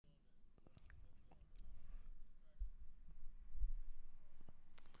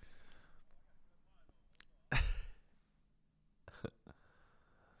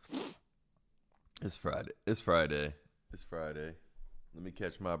It's Friday. It's Friday. It's Friday. Let me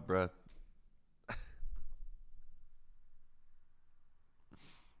catch my breath.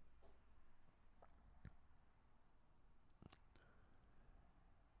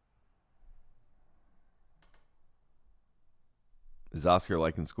 Is Oscar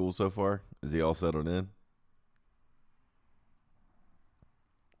liking school so far? Is he all settled in?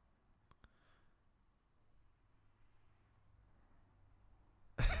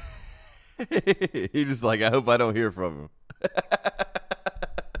 He's just like, I hope I don't hear from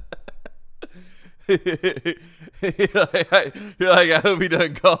him. You're like, I hope he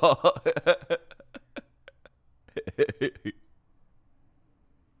doesn't call.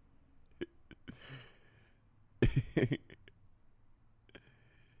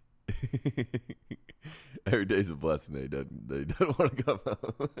 Every day's a blessing. They don't want to come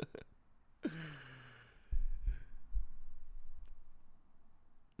home.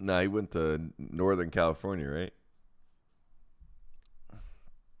 No, he went to Northern California, right?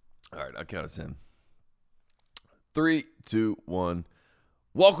 All right, I'll count us in. 3, 2, 1.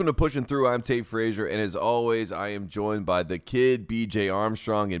 Welcome to Pushing Through. I'm Tate Frazier, and as always, I am joined by the kid, BJ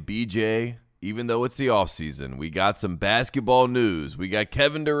Armstrong. And BJ, even though it's the offseason, we got some basketball news. We got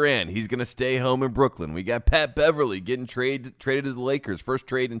Kevin Durant. He's going to stay home in Brooklyn. We got Pat Beverly getting traded to the Lakers. First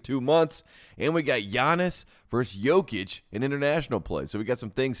trade in 2 months. And we got Giannis versus Jokic in international play. So we got some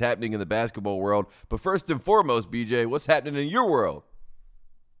things happening in the basketball world. But first and foremost, BJ, what's happening in your world?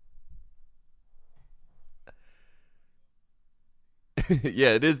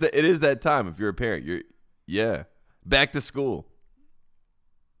 Yeah, it is that time. If you're a parent, yeah, back to school.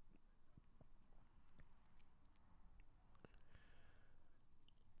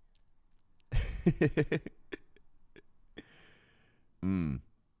 mm.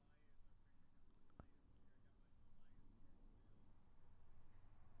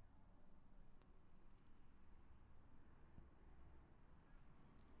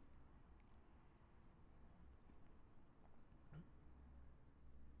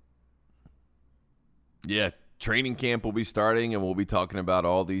 Yeah, training camp will be starting, and we'll be talking about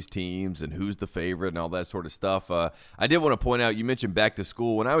all these teams and who's the favorite and all that sort of stuff. I did want to point out, you mentioned back to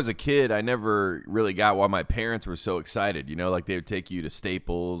school. When I was a kid, I never really got why my parents were so excited. You know, like they would take you to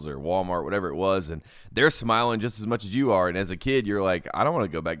Staples or Walmart, whatever it was, and they're smiling just as much as you are. And as a kid, you're like, I don't want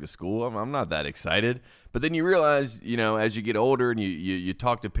to go back to school. I'm not that excited. But then you realize, you know, as you get older and you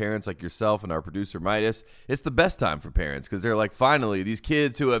talk to parents like yourself and our producer Midas, it's the best time for parents because they're like, finally, these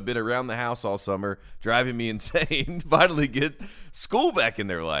kids who have been around the house all summer driving me insane finally get school back in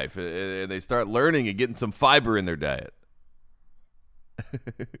their life and they start learning and getting some fiber in their diet.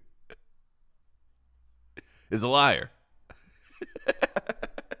 Is a liar.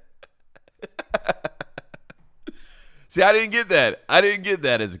 See, I didn't get that. I didn't get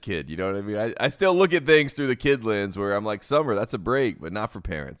that as a kid. You know what I mean? I still look at things through the kid lens where I'm like, summer, that's a break, but not for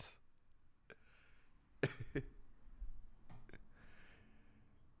parents.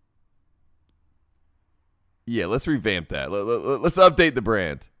 Yeah, let's revamp that. Let's update the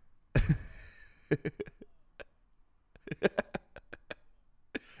brand.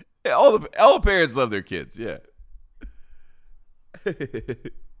 Yeah, all parents love their kids. Yeah.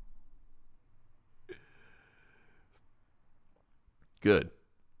 Good.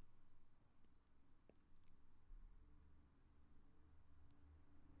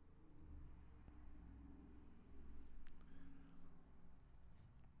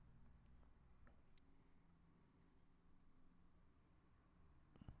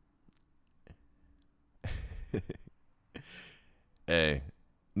 Hey,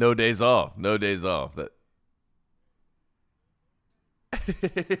 no days off. No days off. That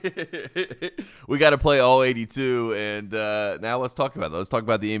we got to play all 82, and now let's talk about it. Let's talk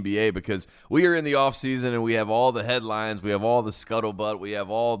about the NBA because we are in the off season and we have all the headlines, we have all the scuttlebutt, we have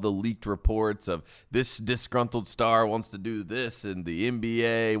all the leaked reports of this disgruntled star wants to do this, and the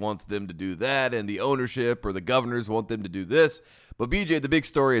NBA wants them to do that, and the ownership or the governors want them to do this. But BJ, the big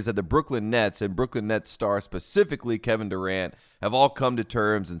story is that the Brooklyn Nets and Brooklyn Nets star, specifically Kevin Durant, have all come to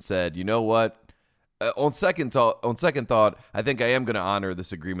terms and said, you know what? On second thought, I think I am going to honor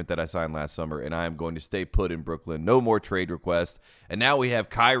this agreement that I signed last summer, and I am going to stay put in Brooklyn. No more trade requests. And now we have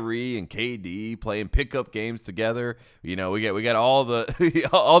Kyrie and KD playing pickup games together. You know, we got all the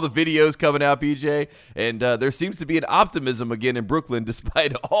all the videos coming out, BJ, and there seems to be an optimism again in Brooklyn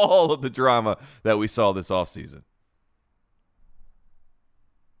despite all of the drama that we saw this offseason.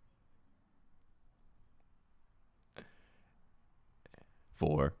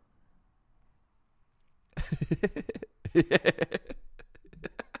 4.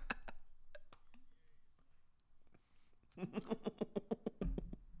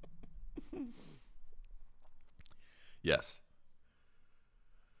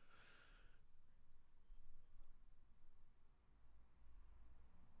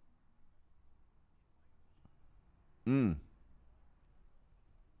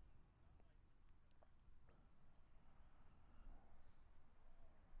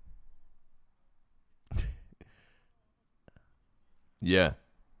 Yeah.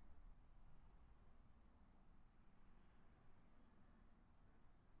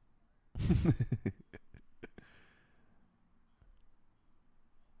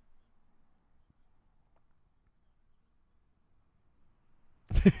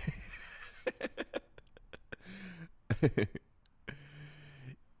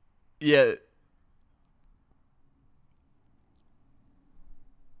 Yeah.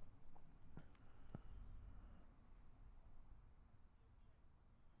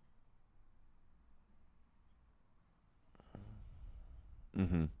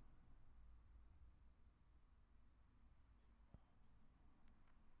 Hmm.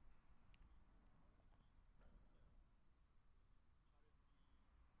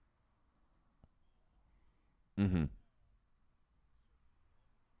 Hmm.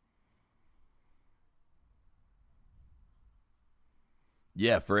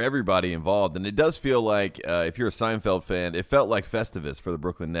 Yeah, for everybody involved. And it does feel like, if you're a Seinfeld fan, it felt like Festivus for the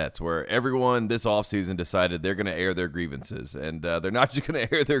Brooklyn Nets, where everyone this offseason decided they're going to air their grievances. And they're not just going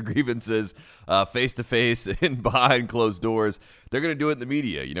to air their grievances face to face and behind closed doors. They're going to do it in the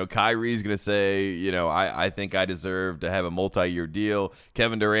media. You know, Kyrie's going to say, I think I deserve to have a multi year deal.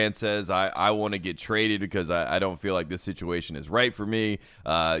 Kevin Durant says, I want to get traded because I don't feel like this situation is right for me.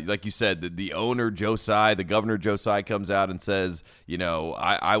 Like you said, the owner, Joe Tsai, the governor, Joe Tsai, comes out and says,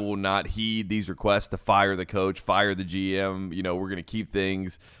 I will not heed these requests to fire the coach, fire the GM. We're going to keep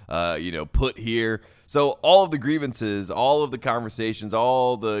things, put here. So all of the grievances, all of the conversations,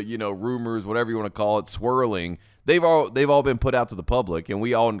 all the, rumors, whatever you want to call it, swirling, they've all been put out to the public, and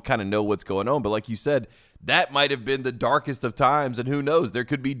we all kind of know what's going on. But like you said, that might have been the darkest of times, and who knows? There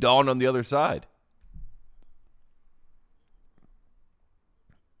could be dawn on the other side.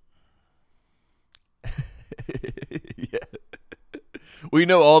 Yeah. We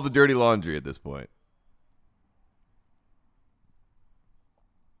know all the dirty laundry at this point.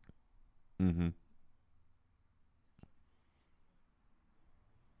 Mm-hmm.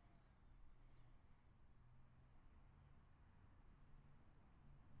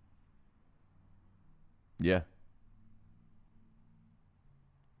 Yeah.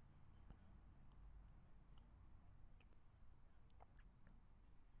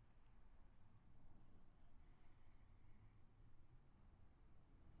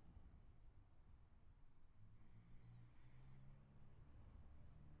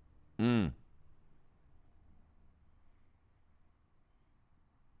 Mm.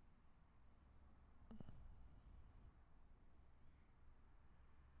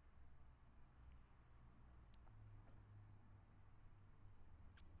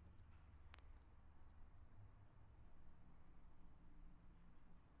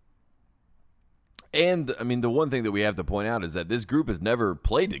 And I mean, the one thing that we have to point out is that this group has never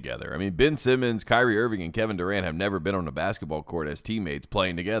played together. I mean, Ben Simmons, Kyrie Irving, and Kevin Durant have never been on a basketball court as teammates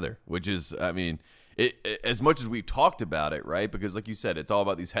playing together, which is, I mean, as much as we've talked about it, right? Because, like you said, it's all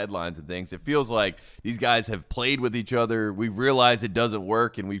about these headlines and things. It feels like these guys have played with each other. We've realized it doesn't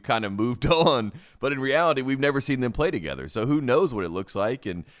work, and we've kind of moved on. But in reality, we've never seen them play together. So who knows what it looks like?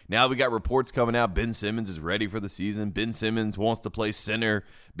 And now we got reports coming out. Ben Simmons is ready for the season. Ben Simmons wants to play center.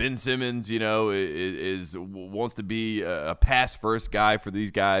 Ben Simmons, is wants to be a pass first guy for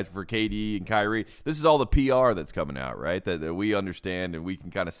these guys, for KD and Kyrie. This is all the PR that's coming out, right? That we understand and we can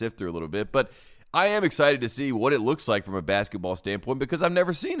kind of sift through a little bit. But I am excited to see what it looks like from a basketball standpoint because I've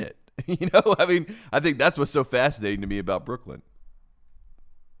never seen it. I mean, I think that's what's so fascinating to me about Brooklyn.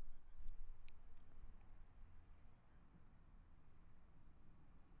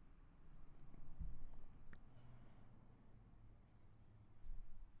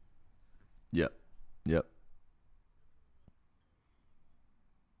 Yep. Yep.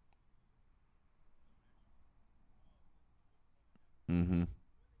 Mm-hmm.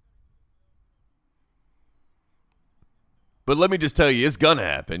 But let me just tell you, it's gonna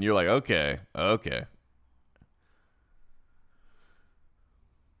happen. You're like, okay, okay.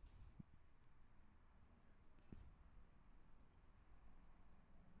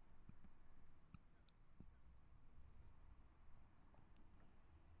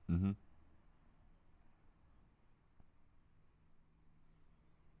 Mm-hmm.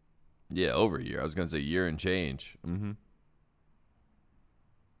 Yeah, over a year. I was gonna say year and change. Mm-hmm.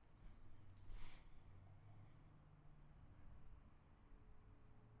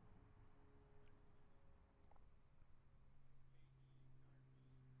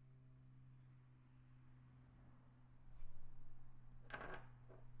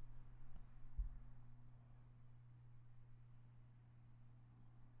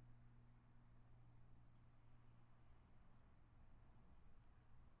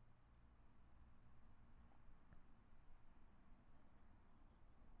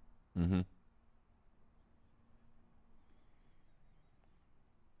 Mm-hmm.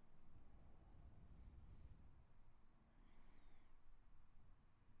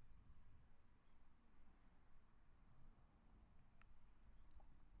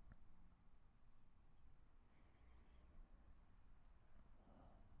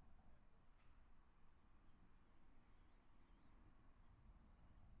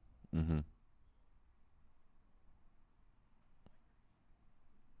 Mm-hmm.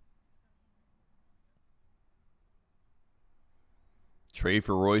 Trade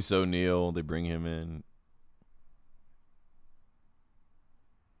for Royce O'Neal. They bring him in.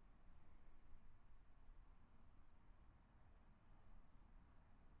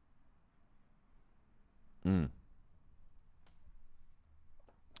 Mm.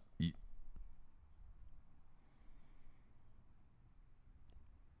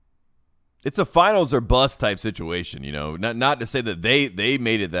 It's a finals or bust type situation, you know. Not to say that they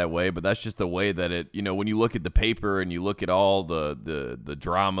made it that way, but that's just the way that it, you know, when you look at the paper and you look at all the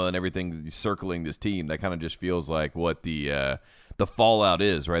drama and everything circling this team, that kind of just feels like what the fallout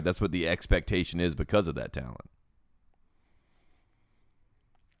is, right? That's what the expectation is because of that talent.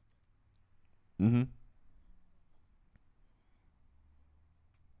 Mm-hmm.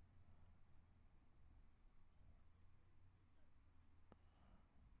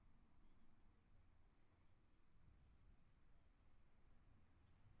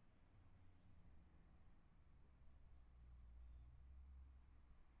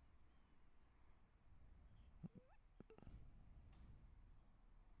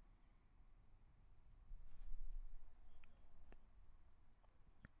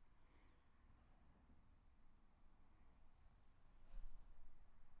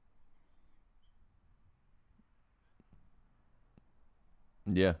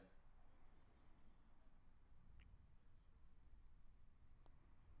 Yeah.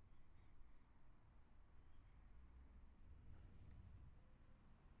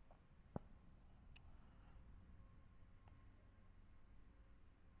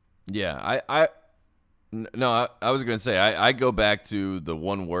 Yeah, no, I was going to say I go back to the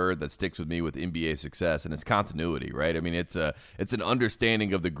one word that sticks with me with NBA success, and it's continuity, right? I mean, it's an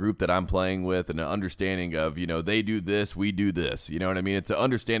understanding of the group that I'm playing with, and an understanding of, you know, they do this, we do this. You know what I mean? It's an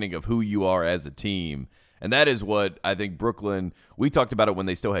understanding of who you are as a team, and that is what I think Brooklyn. We talked about it when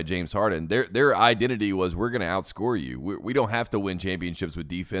they still had James Harden. Their identity was, we're going to outscore you. We don't have to win championships with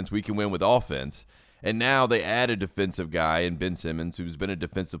defense. We can win with offense. And now they add a defensive guy in Ben Simmons, who's been a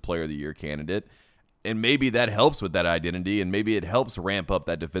defensive player of the year candidate. And maybe that helps with that identity, and maybe it helps ramp up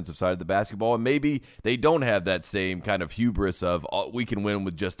that defensive side of the basketball. And maybe they don't have that same kind of hubris of, oh, we can win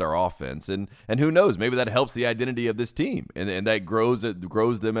with just our offense. And who knows? Maybe that helps the identity of this team, and that grows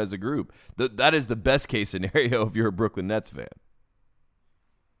them as a group. That is the best case scenario if you're a Brooklyn Nets fan.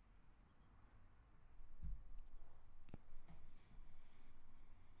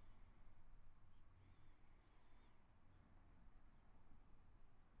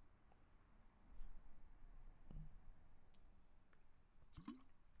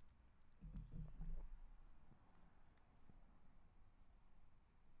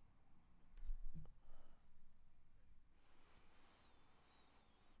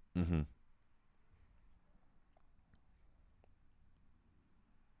 Mm-hmm.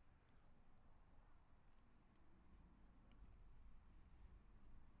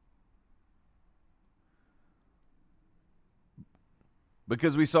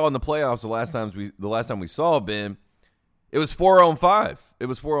 Because we saw in the playoffs the last time we saw Ben, it was 4 on 5. It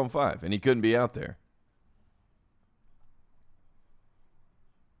was 4 on 5, and he couldn't be out there.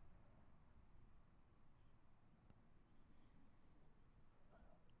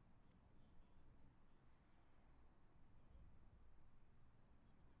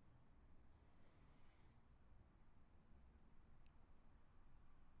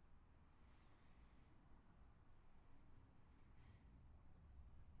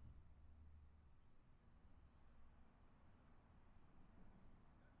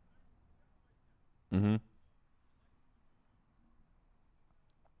 Mm-hmm.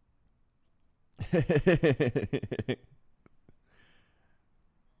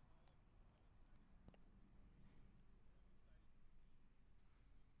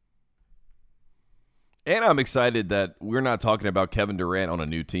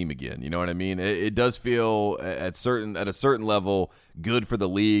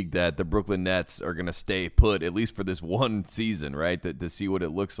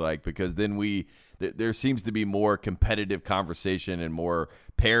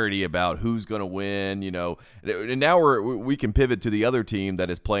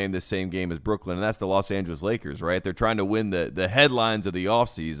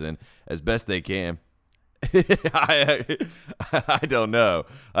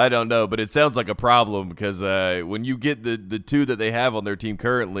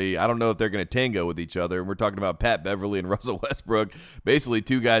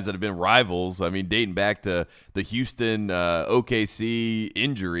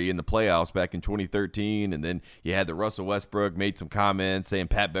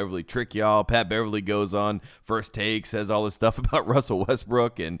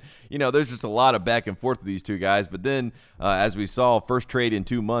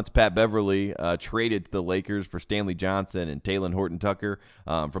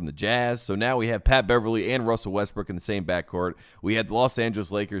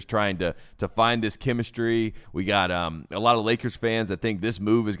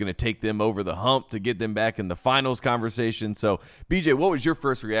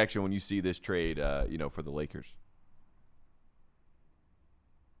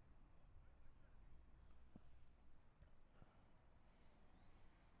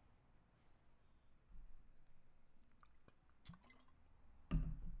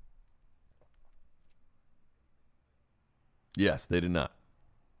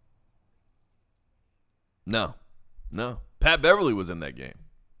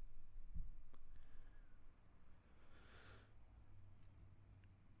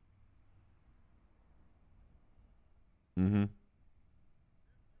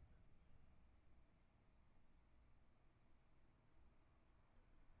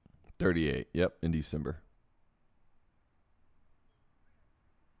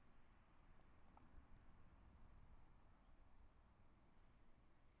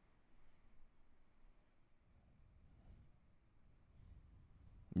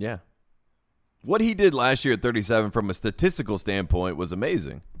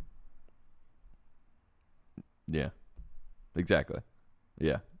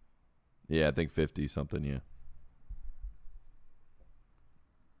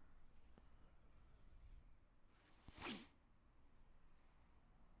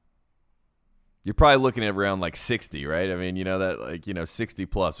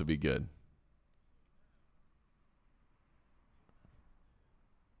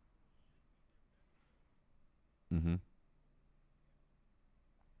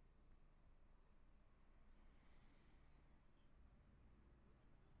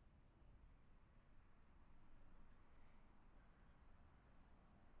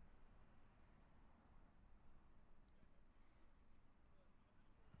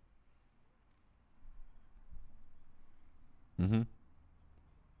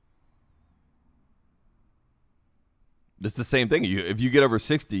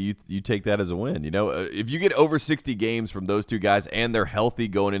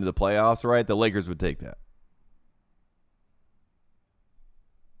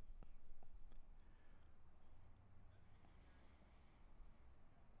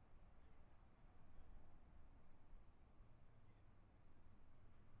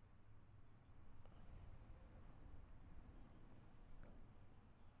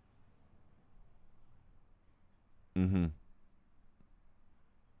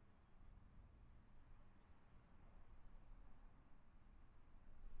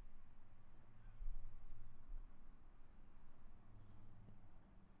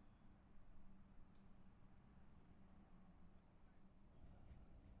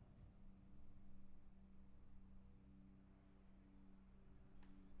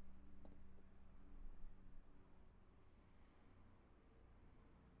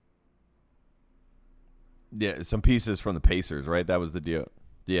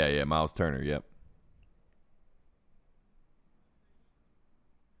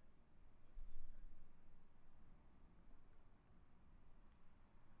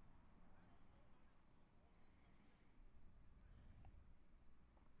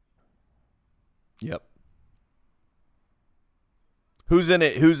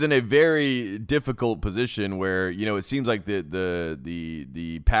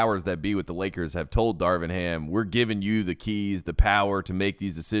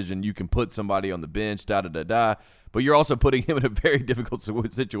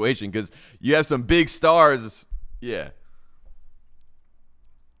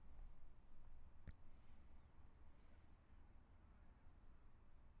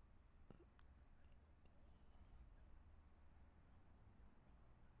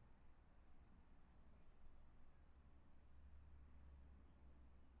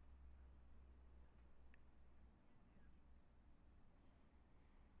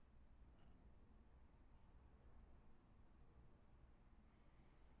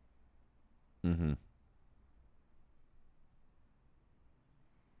 Mm-hmm.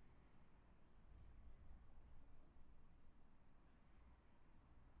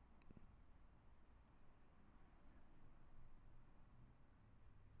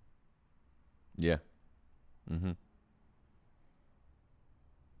 Yeah. Mm-hmm.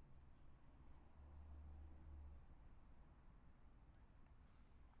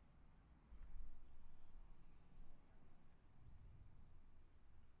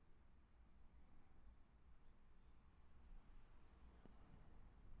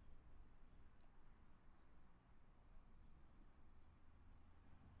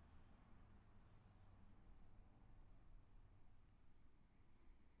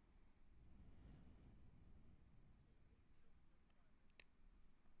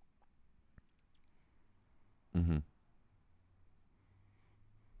 Mm-hmm.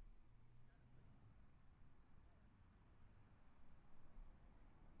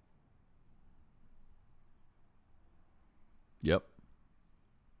 Yep.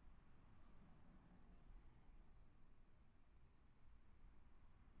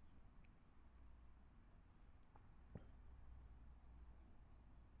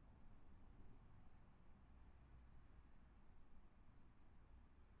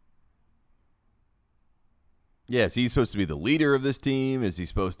 Yeah, is he supposed to be the leader of this team? Is he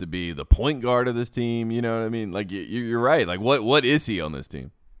supposed to be the point guard of this team? You know what I mean? Like you're right. Like what is he on this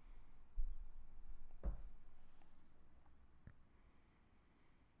team?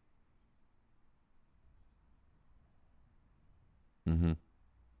 Mm-hmm.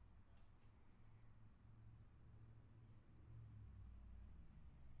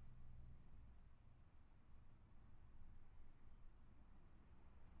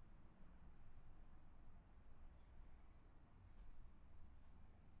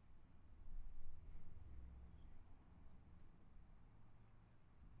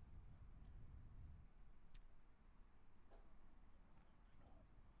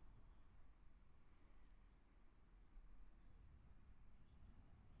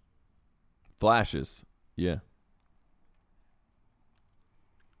 Flashes. Yeah.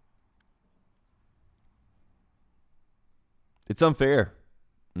 It's unfair.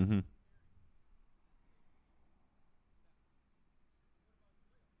 Mm-hmm.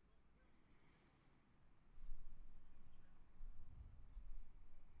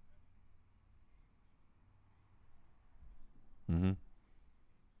 Mm-hmm.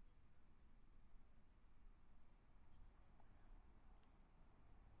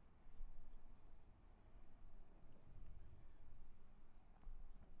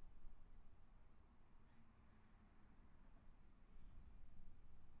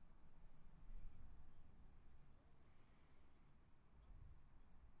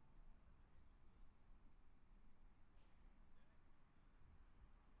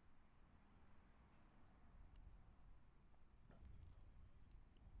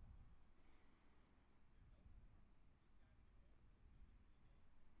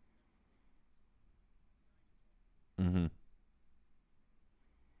 Mm-hmm.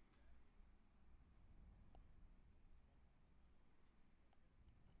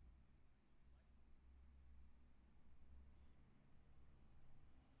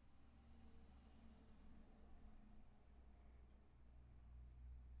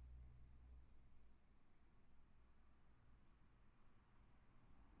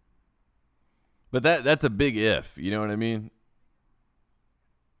 But that's a big if. You know what I mean?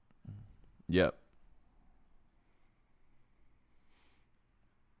 Yep.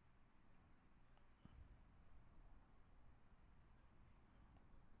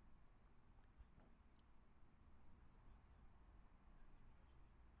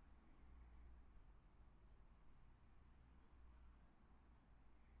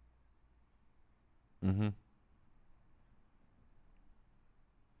 Mm-hmm.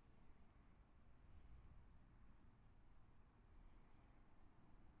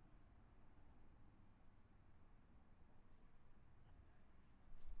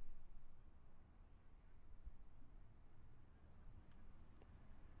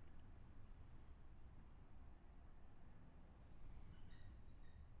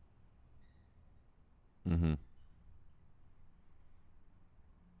 Mm-hmm.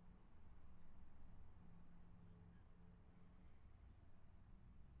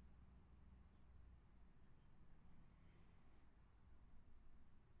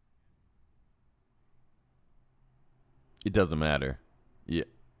 It doesn't matter. Yeah.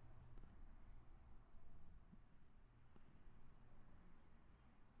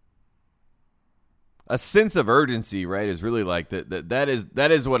 A sense of urgency, right, is really like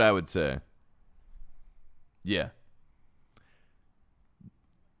that is what I would say. Yeah.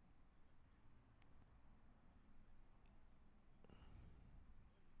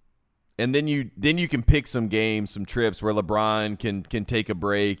 And then you can pick some games, some trips where LeBron can take a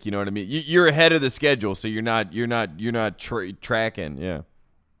break. You know what I mean? You're ahead of the schedule, so you're not tracking. Yeah.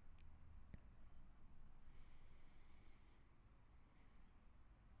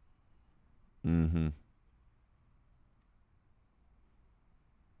 Mm-hmm.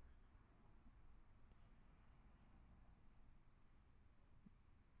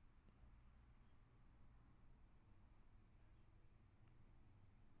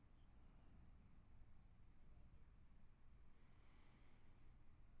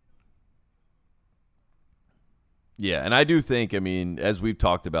 Yeah, and I do think, I mean, as we've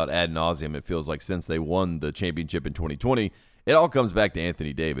talked about ad nauseum, it feels like since they won the championship in 2020, it all comes back to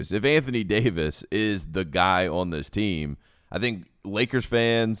Anthony Davis. If Anthony Davis is the guy on this team, I think Lakers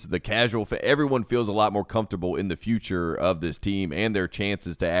fans, the casual fan, everyone feels a lot more comfortable in the future of this team and their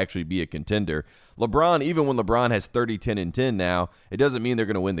chances to actually be a contender. LeBron, even when LeBron has 30, 10, and 10 now, it doesn't mean they're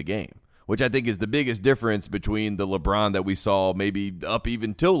going to win the game, which I think is the biggest difference between the LeBron that we saw maybe up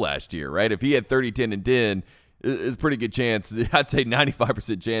even till last year, right? If he had 30, 10, and 10, it's a pretty good chance, I'd say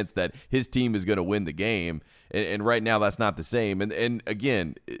 95% chance that his team is going to win the game. And right now that's not the same. And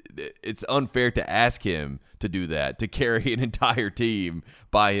again, it's unfair to ask him to do that, to carry an entire team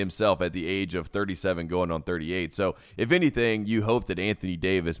by himself at the age of 37 going on 38. So if anything, you hope that Anthony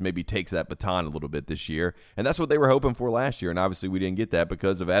Davis maybe takes that baton a little bit this year. And that's what they were hoping for last year. And obviously we didn't get that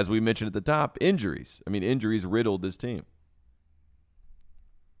because of, as we mentioned at the top, injuries. I mean, injuries riddled this team.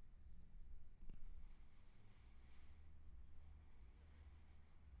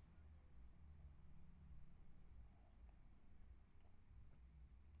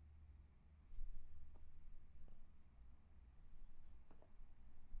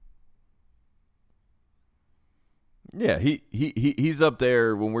 Yeah, he's up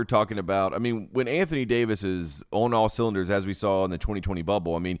there when we're talking about. I mean, when Anthony Davis is on all cylinders, as we saw in the 2020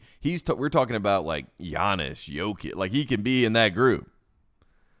 bubble. I mean, we're talking about like Giannis, Jokic, like he can be in that group.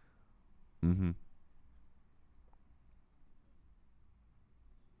 Mm-hmm.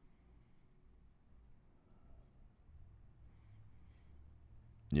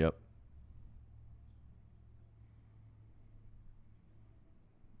 Yep.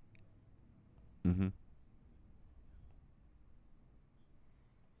 Mm-hmm.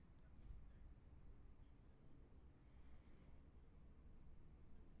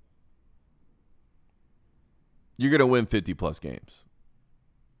 You're gonna win 50 plus games.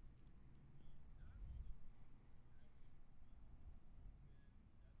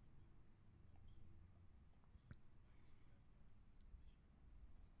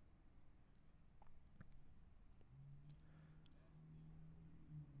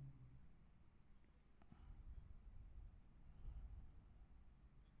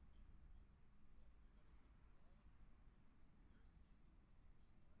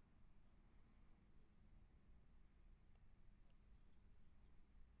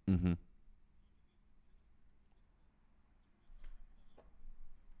 Mm-hmm.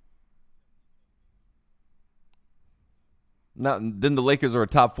 Not then the Lakers are a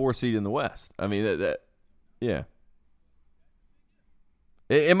top four seed in the West. I mean yeah.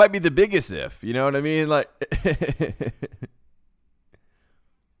 It might be the biggest if, you know what I mean? Like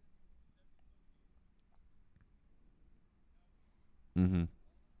mm-hmm.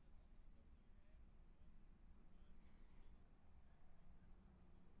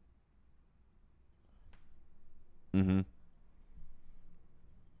 Mm-hmm.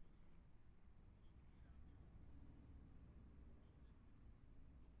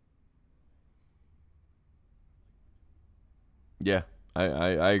 Yeah,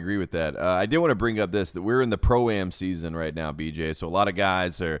 I agree with that. I did want to bring up this that we're in the pro am season right now, BJ. So a lot of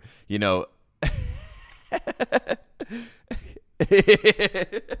guys are, now.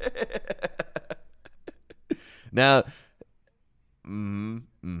 Mm-hmm,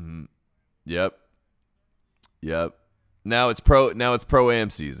 mm-hmm. Yep, yep. Now it's pro am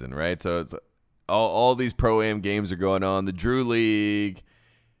season, right? So it's all these pro am games are going on. The Drew League.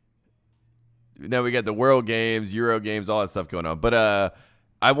 Now we got the World Games, Euro Games, all that stuff going on. But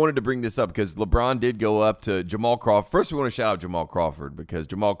I wanted to bring this up because LeBron did go up to Jamal Crawford. First, we want to shout out Jamal Crawford because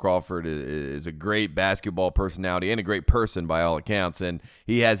Jamal Crawford is a great basketball personality and a great person by all accounts. And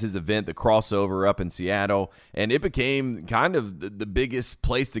he has his event, the Crossover, up in Seattle. And it became kind of the biggest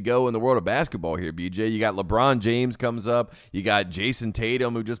place to go in the world of basketball here, BJ. You got LeBron James comes up. You got Jason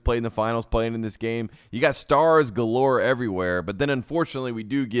Tatum, who just played in the finals, playing in this game. You got stars galore everywhere. But then, unfortunately, we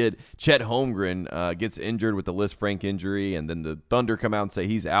do get Chet Holmgren gets injured with the Liz Frank injury. And then the Thunder come out and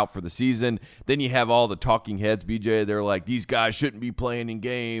say he's out for the season. Then you have all the talking heads, BJ. They're like, these guys shouldn't be playing in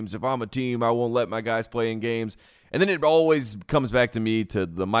games. If I'm a team, I won't let my guys play in games. And then it always comes back to me to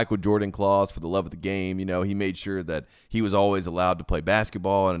the Michael Jordan clause for the love of the game. He made sure that he was always allowed to play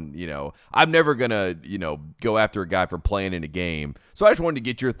basketball. And, I'm never going to, go after a guy for playing in a game. So I just wanted to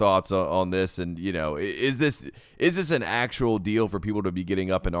get your thoughts on this. And, is this an actual deal for people to be getting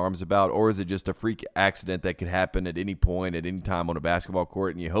up in arms about? Or is it just a freak accident that could happen at any point, at any time on a basketball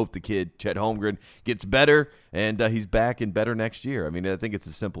court? And you hope the kid, Chet Holmgren, gets better and he's back and better next year. I mean, I think it's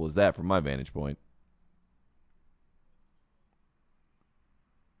as simple as that from my vantage point.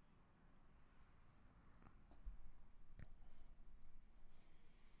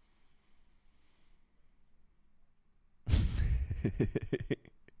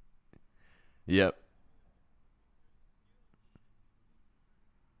 Yep.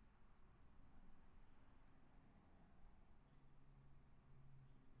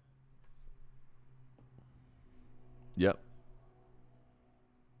 Yep.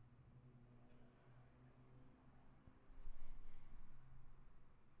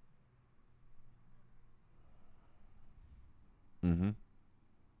 Mm-hmm.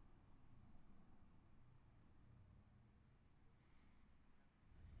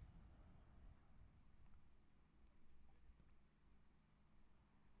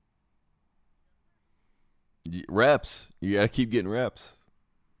 Reps. You got to keep getting reps.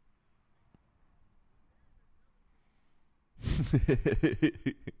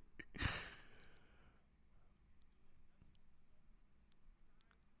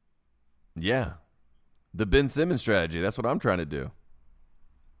 Yeah. The Ben Simmons strategy. That's what I'm trying to do.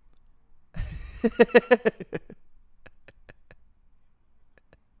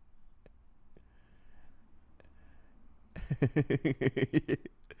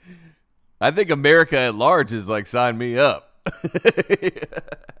 I think America at large is like, sign me up.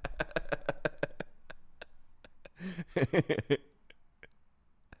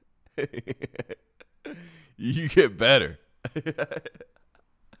 You get better.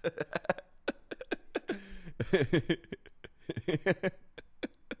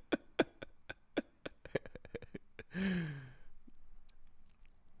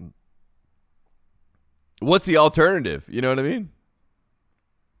 What's the alternative? You know what I mean?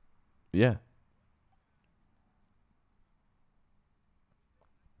 Yeah.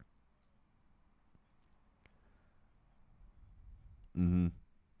 Mm-hmm.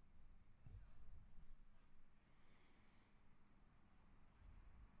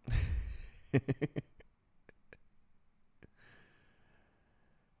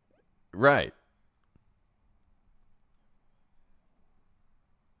 Right.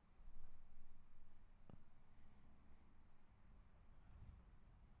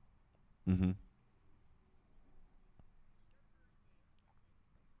 Mm-hmm.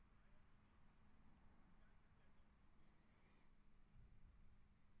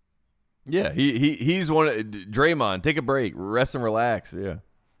 Yeah, he's one. Draymond, take a break, rest and relax. Yeah.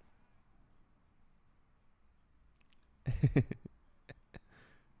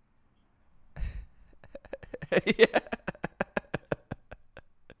 Yeah.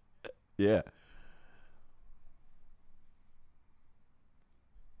 Yeah.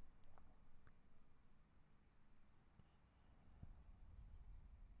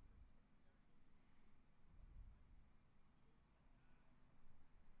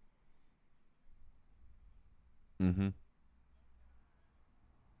 Mm-hmm.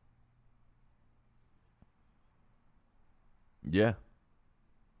 Yeah.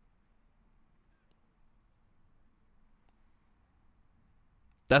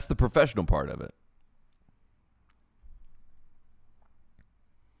 That's the professional part of it.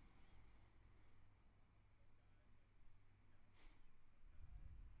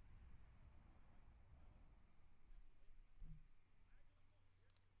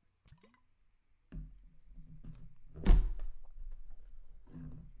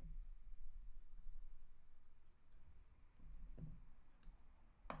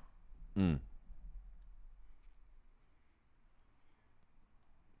 Mm.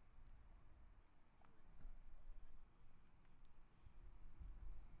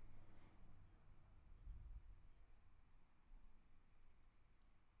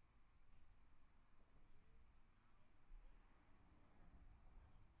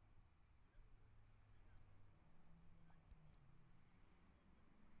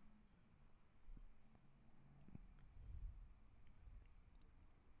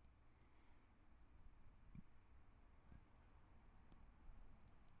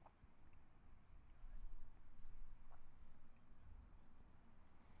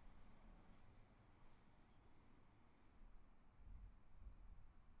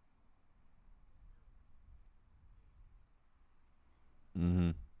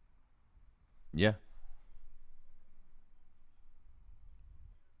 Mm-hmm. Yeah.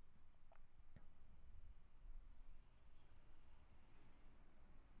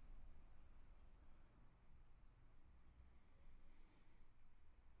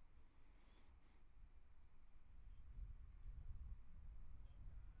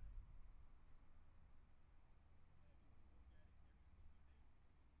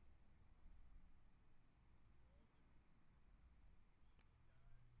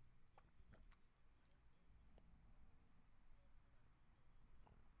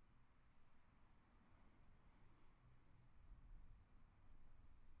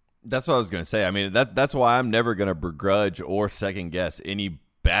 That's what I was going to say. I mean, that's why I'm never going to begrudge or second guess any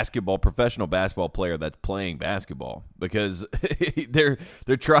professional basketball player that's playing basketball, because they're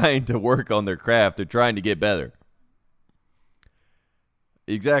trying to work on their craft. They're trying to get better.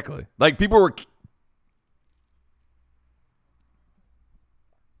 Exactly. Like people were.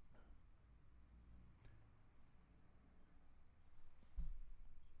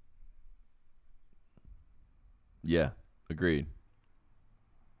 Yeah, agreed.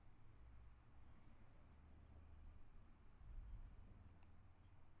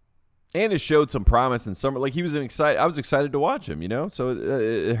 And it showed some promise in summer. Like he was I was excited to watch him, So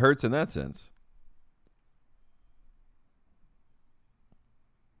it hurts in that sense.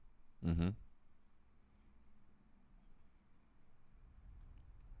 Mm-hmm.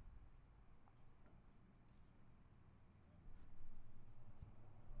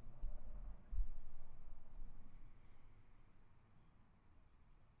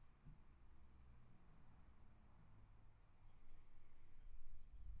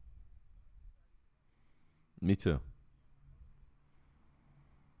 Me too.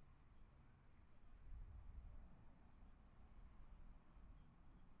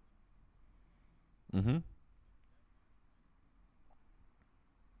 Mm-hmm.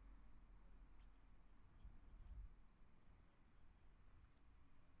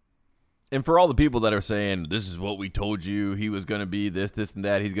 And for all the people that are saying, this is what we told you, he was going to be this, and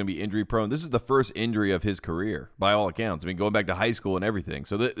that, he's going to be injury prone. This is the first injury of his career, by all accounts. I mean, going back to high school and everything.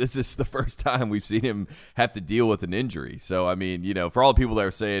 So this is the first time we've seen him have to deal with an injury. So, I mean, for all the people that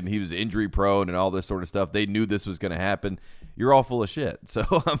are saying he was injury prone and all this sort of stuff, they knew this was going to happen. You're all full of shit. So,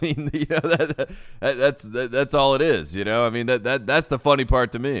 I mean, that's all it is. I mean, that's the funny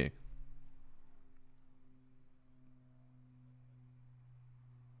part to me.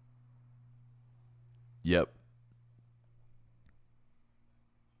 Yep.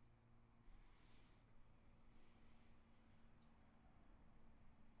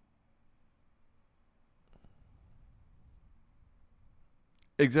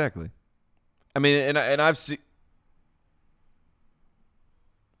 Exactly. I mean, and I've seen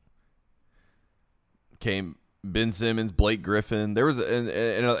came Ben Simmons, Blake Griffin. There was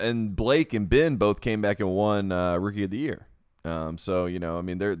and Blake and Ben both came back and won Rookie of the Year. So I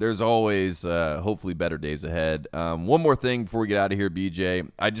mean, there's always hopefully better days ahead. One more thing before we get out of here, BJ.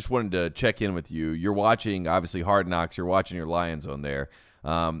 I just wanted to check in with you. You're watching obviously Hard Knocks. You're watching your Lions on there.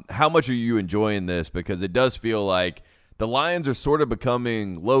 How much are you enjoying this? Because it does feel like the Lions are sort of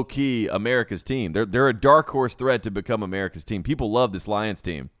becoming low key America's team. They're a dark horse threat to become America's team. People love this Lions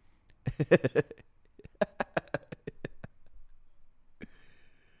team.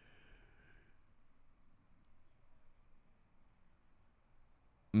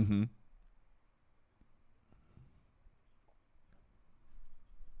 Mm-hmm.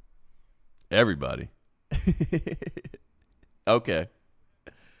 Everybody. Okay.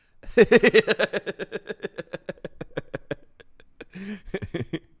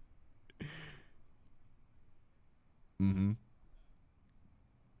 Mm-hmm.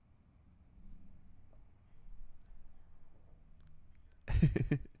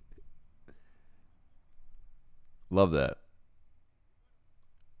 Love that.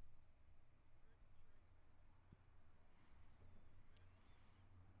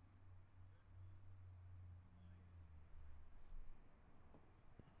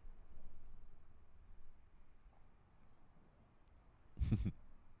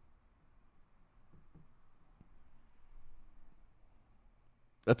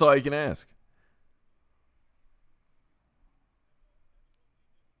 That's all you can ask.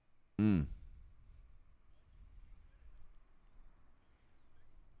 Mm.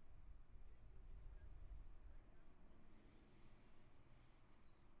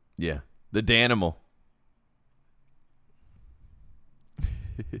 Yeah. The Danimal.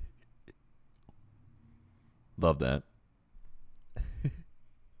 Love that.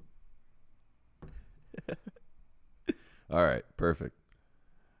 All right. Perfect.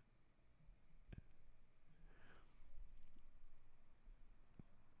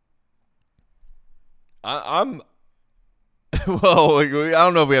 I'm well. I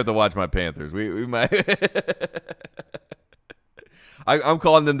don't know if we have to watch my Panthers. We might. I'm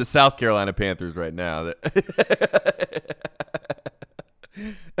calling them the South Carolina Panthers right now.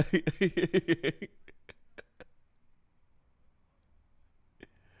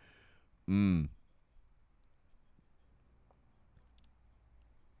 mm.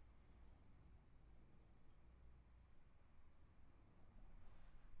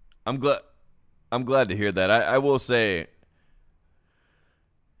 I'm glad. I'm glad to hear that. I will say,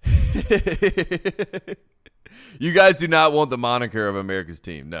 you guys do not want the moniker of America's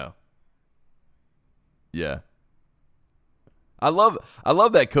team. No, Yeah. I love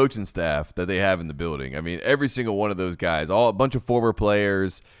that coaching staff that they have in the building. I mean, every single one of those guys, all a bunch of former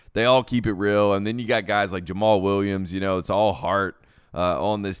players, they all keep it real. And then you got guys like Jamal Williams. It's all heart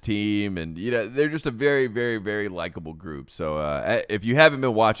on this team, and they're just a very, very, very likable group. So if you haven't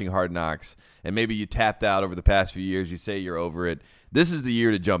been watching Hard Knocks and maybe you tapped out over the past few years, you say you're over it. This is the year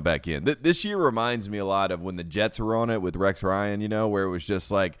to jump back in. This year reminds me a lot of when the Jets were on it with Rex Ryan. Where it was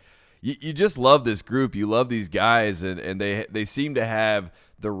just like. You just love this group. You love these guys, and they seem to have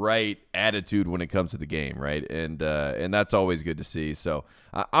the right attitude when it comes to the game, right? And that's always good to see. So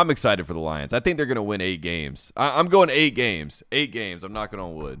I'm excited for the Lions. I think they're going to win 8 games. I'm going 8 games. 8 games. I'm knocking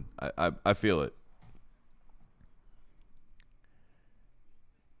on wood. I feel it.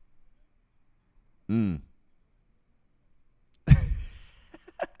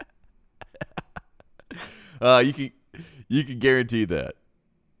 You can guarantee that.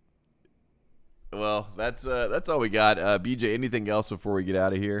 Well, that's all we got. BJ, anything else before we get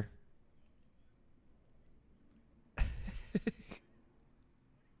out of here?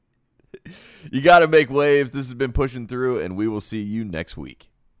 You got to make waves. This has been Pushing Through, and we will see you next week.